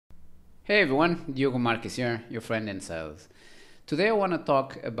Hey everyone, Diogo Marques here, your friend in sales. Today I want to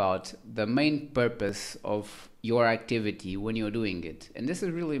talk about the main purpose of your activity when you're doing it. And this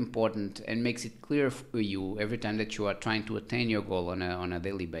is really important and makes it clear for you every time that you are trying to attain your goal on a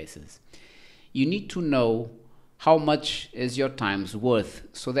daily basis. You need to know how much is your time's worth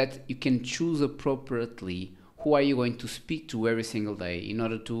so that you can choose appropriately who are you going to speak to every single day in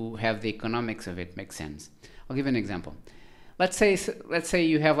order to have the economics of it make sense. I'll give you an example. Let's say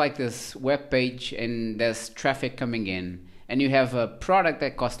you have like this web page and there's traffic coming in and you have a product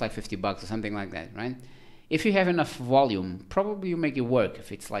that costs like 50 bucks or something like that, right? If you have enough volume, probably you make it work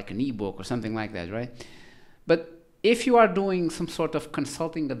if it's like an ebook or something like that, right? But if you are doing some sort of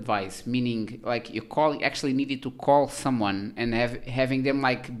consulting advice, meaning like you actually needed to call someone and having them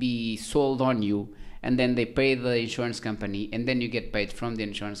like be sold on you, and then they pay the insurance company and then you get paid from the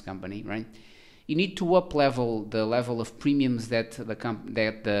insurance company, right? You need to up level the level of premiums that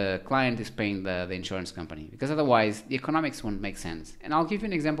the client is paying the insurance company, because otherwise the economics won't make sense. And I'll give you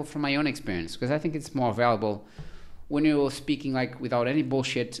an example from my own experience, because I think it's more valuable when you're speaking like without any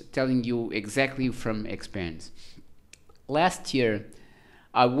bullshit, telling you exactly from experience. Last year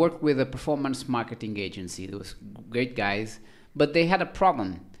I worked with a performance marketing agency. There was great guys, but they had a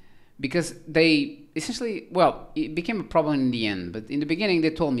problem because they essentially, well, it became a problem in the end, but in the beginning they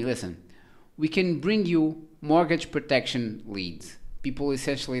told me, listen, we can bring you mortgage protection leads. People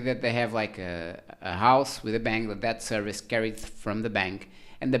essentially that they have like a house with a bank, the debt service carried from the bank,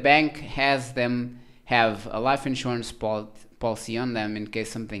 and the bank has them have a life insurance policy on them in case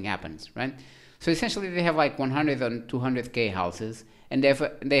something happens, right? So essentially they have like 100 and 200k houses, and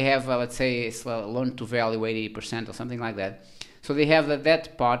they have let's say it's a loan to value 80% or something like that. So they have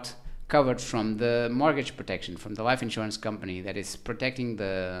that part covered from the mortgage protection from the life insurance company that is protecting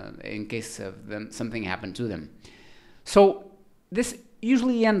the in case of them something happened to them. So this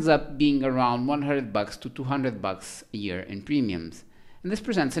usually ends up being around 100 bucks to 200 bucks a year in premiums. And this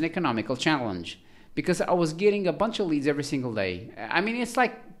presents an economical challenge because I was getting a bunch of leads every single day. I mean, it's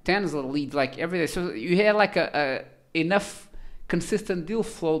like tens of leads like every day. So you had like a enough consistent deal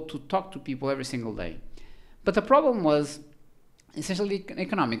flow to talk to people every single day. But the problem was essentially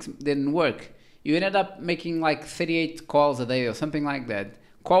economics didn't work. You ended up making like 38 calls a day or something like that.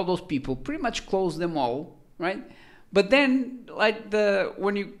 Call those people, pretty much close them all, right? But then like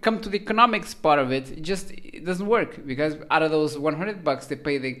when you come to the economics part of it, it doesn't work, because out of those 100 bucks they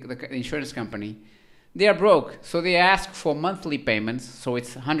pay the insurance company, they are broke. So they ask for monthly payments, so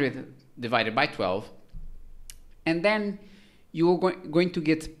it's 100 divided by 12. And then you're going to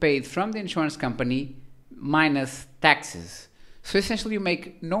get paid from the insurance company minus taxes. So essentially you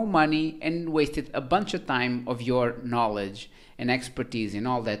make no money and wasted a bunch of time of your knowledge and expertise and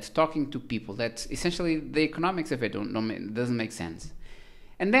all that talking to people. That's essentially the economics of it doesn't make sense.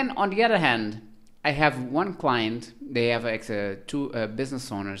 And then on the other hand, I have one client. They have two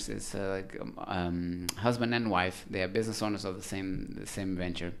business owners. It's husband and wife. They are business owners of the same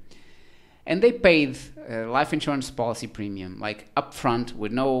venture, and they paid life insurance policy premium like upfront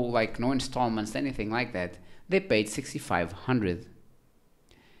with no installments, anything like that. They paid 6,500.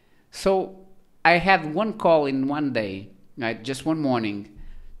 So I had one call in one day, right? Just one morning,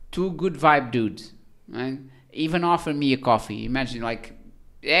 two good vibe dudes, right? Even offered me a coffee. Imagine, like,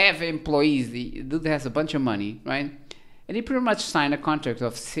 they have employees. The dude has a bunch of money, right? And he pretty much signed a contract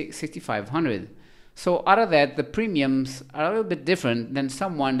of 6,500. So out of that, the premiums are a little bit different than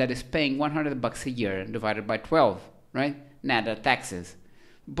someone that is paying 100 bucks a year divided by 12, right? Net of taxes.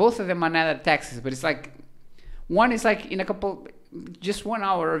 Both of them are net of taxes, but it's like, one is like in just 1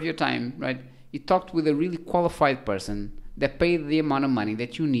 hour of your time, right? You talked with a really qualified person that paid the amount of money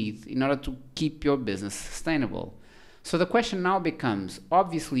that you need in order to keep your business sustainable. So the question now becomes,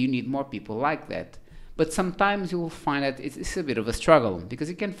 obviously you need more people like that, but sometimes you'll find that it's a bit of a struggle, because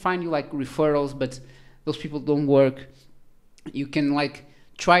you can find you like referrals, but those people don't work. You can like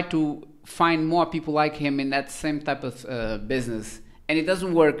try to find more people like him in that same type of business, and it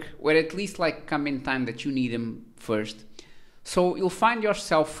doesn't work, where at least like come in time that you need them first. So you'll find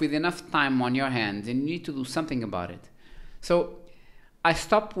yourself with enough time on your hands and you need to do something about it. So I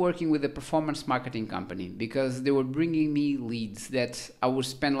stopped working with a performance marketing company because they were bringing me leads that I would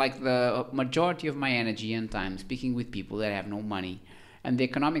spend like the majority of my energy and time speaking with people that have no money, and the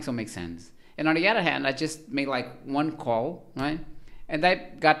economics don't make sense. And on the other hand, I just made like one call, right? And I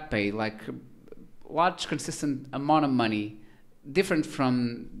got paid like a large consistent amount of money, different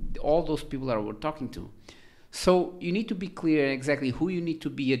from all those people that I were talking to. So you need to be clear exactly who you need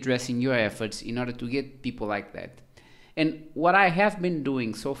to be addressing your efforts in order to get people like that. And what I have been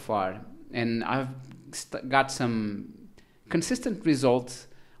doing so far, and I've got some consistent results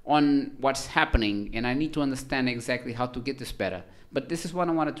on what's happening, and I need to understand exactly how to get this better. But this is what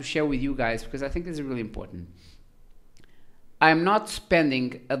I wanted to share with you guys because I think this is really important. I'm not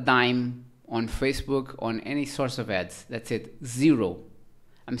spending a dime on Facebook on any source of ads. That's it, zero.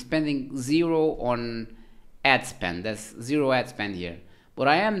 I'm spending zero on ad spend. That's zero ad spend here. What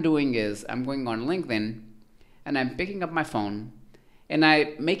I am doing is I'm going on LinkedIn and I'm picking up my phone and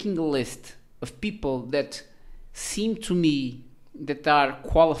I'm making a list of people that seem to me that are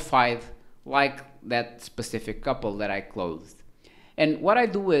qualified like that specific couple that I closed. And what I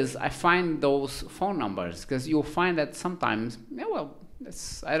do is I find those phone numbers because you'll find that sometimes, yeah, well,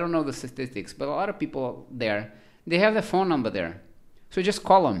 I don't know the statistics, but a lot of people there, they have the phone number there. So just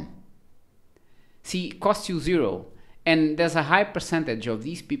call them. See, it costs you zero. And there's a high percentage of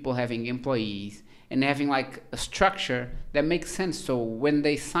these people having employees and having like a structure that makes sense. So when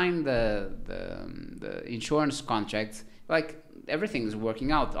they sign the insurance contracts, like everything is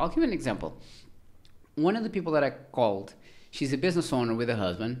working out. I'll give you an example. One of the people that I called, she's a business owner with a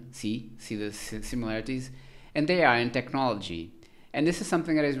husband. See the similarities? And they are in technology. And this is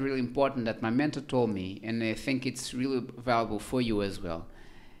something that is really important that my mentor told me, and I think it's really valuable for you as well.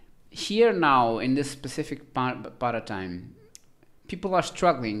 Here now, in this specific part of time, people are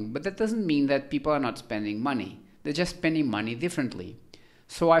struggling, but that doesn't mean that people are not spending money. They're just spending money differently.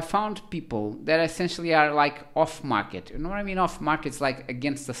 So I found people that essentially are like off market. You know what I mean? Off market is like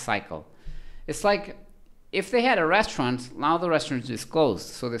against the cycle. It's like if they had a restaurant, now the restaurant is closed,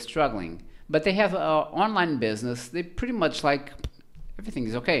 so they're struggling. But they have an online business, they pretty much like everything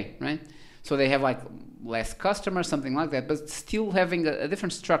is okay, right? So they have like less customers, something like that, but still having a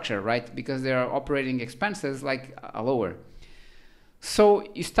different structure, right? Because their operating expenses like are lower. So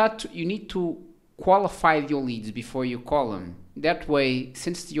you need to qualify your leads before you call them. That way,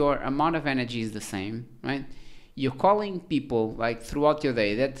 since your amount of energy is the same, right? You're calling people like throughout your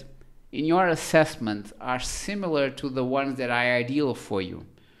day that in your assessment are similar to the ones that are ideal for you,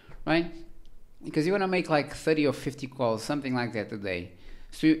 right? Because you want to make like 30 or 50 calls, something like that a day.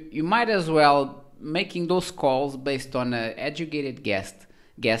 So you might as well making those calls based on an educated guess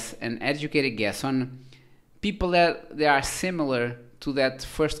on people that they are similar to that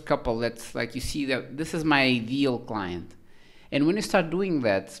first couple. That's like you see that this is my ideal client. And when you start doing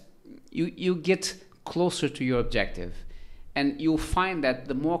that, you get closer to your objective. And you'll find that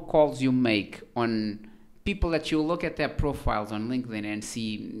the more calls you make on people that you look at their profiles on LinkedIn and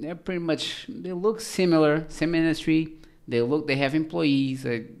see they're pretty much, they look similar, same industry, they have employees.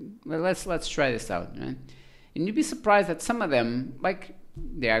 Let's try this out, right? And you'd be surprised that some of them, like,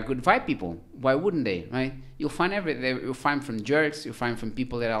 they are good vibe people. Why wouldn't they, right? You'll find you'll find from jerks, you'll find from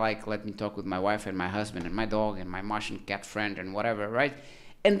people that are like, let me talk with my wife and my husband and my dog and my Martian cat friend and whatever, right?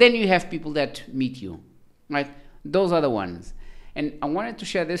 And then you have people that meet you, right? Those are the ones. And I wanted to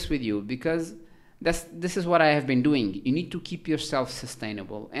share this with you because this is what I have been doing. You need to keep yourself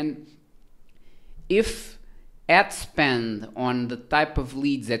sustainable. And if ad spend on the type of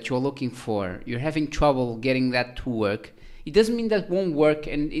leads that you're looking for, you're having trouble getting that to work, it doesn't mean that won't work,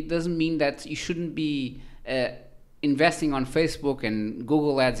 and it doesn't mean that you shouldn't be investing on Facebook and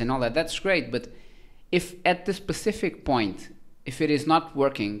Google ads and all that. That's great, but if at the specific point, if it is not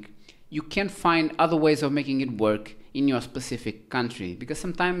working, you can find other ways of making it work in your specific country, because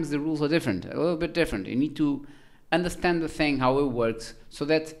sometimes the rules are different, a little bit different. You need to understand the thing, how it works, so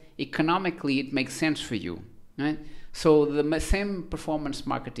that economically it makes sense for you, right? So the same performance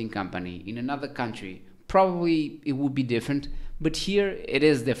marketing company in another country, probably it would be different, but here it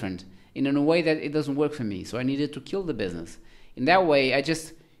is different in a way that it doesn't work for me. So I needed to kill the business. In that way, I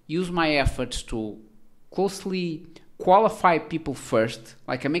just use my efforts to closely qualify people first.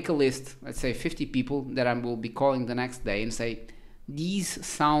 Like I make a list, let's say 50 people that I will be calling the next day and say, they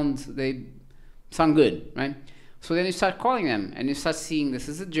sound good, right? So then you start calling them and you start seeing this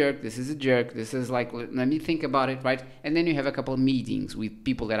is a jerk, this is like, let me think about it, right? And then you have a couple of meetings with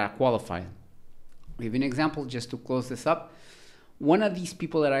people that are qualified. I'll give you an example just to close this up. One of these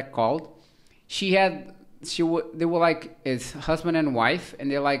people that I called, they were like his husband and wife, and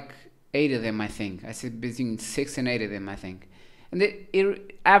they're like 8 of them, I think. I said between 6 and 8 of them, I think. And they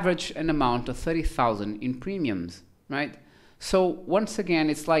average an amount of 30,000 in premiums, right? So once again,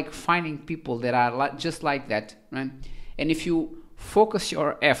 it's like finding people that are just like that, right? And if you focus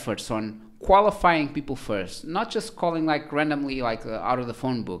your efforts on qualifying people first, not just calling like randomly, like out of the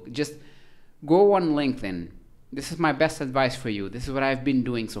phone book, just go on LinkedIn. This is my best advice for you. This is what I've been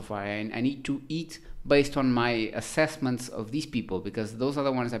doing so far. And I need to eat based on my assessments of these people, because those are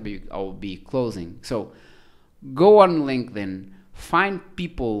the ones I will be closing. So go on LinkedIn, find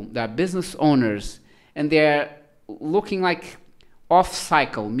people that are business owners, and they're looking like off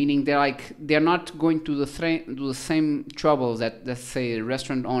cycle, meaning they're not going to the same troubles that, let's say,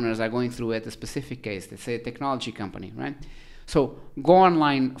 restaurant owners are going through at a specific case. Let's say a technology company, right? So go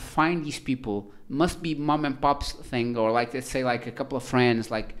online, find these people. Must be mom and pop's thing, or like, let's say, like a couple of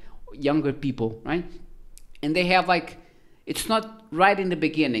friends, like younger people, right? And they have like, it's not right in the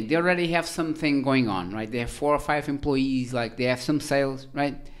beginning. They already have something going on, right? They have 4 or 5 employees, like they have some sales,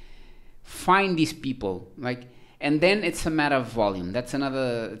 right? Find these people, like, and then it's a matter of volume. It's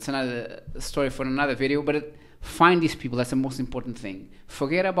another story for another video, but find these people. That's the most important thing.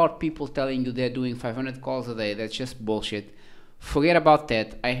 Forget about people telling you they're doing 500 calls a day. That's just bullshit. Forget about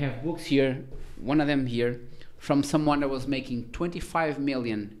that. I have books here, one of them here, from someone that was making 25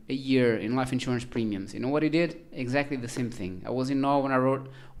 million a year in life insurance premiums. You know what he did? Exactly the same thing. I was in awe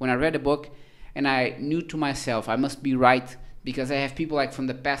when I read the book, and I knew to myself, I must be right, because I have people like from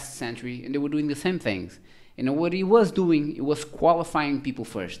the past century, and they were doing the same things. And what he was doing, it was qualifying people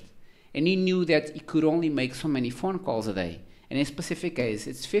first. And he knew that he could only make so many phone calls a day. And in a specific case,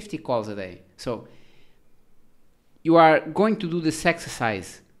 it's 50 calls a day. So you are going to do this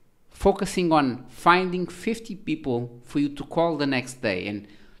exercise, focusing on finding 50 people for you to call the next day, and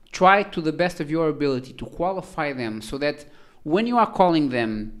try to the best of your ability to qualify them, so that when you are calling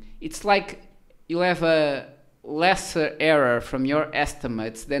them, it's like you'll have a lesser error from your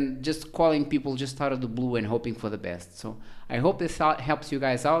estimates than just calling people just out of the blue and hoping for the best. So I hope this helps you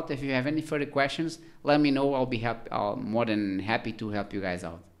guys out. If you have any further questions, let me know. I'll be more than happy to help you guys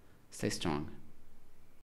out. Stay strong.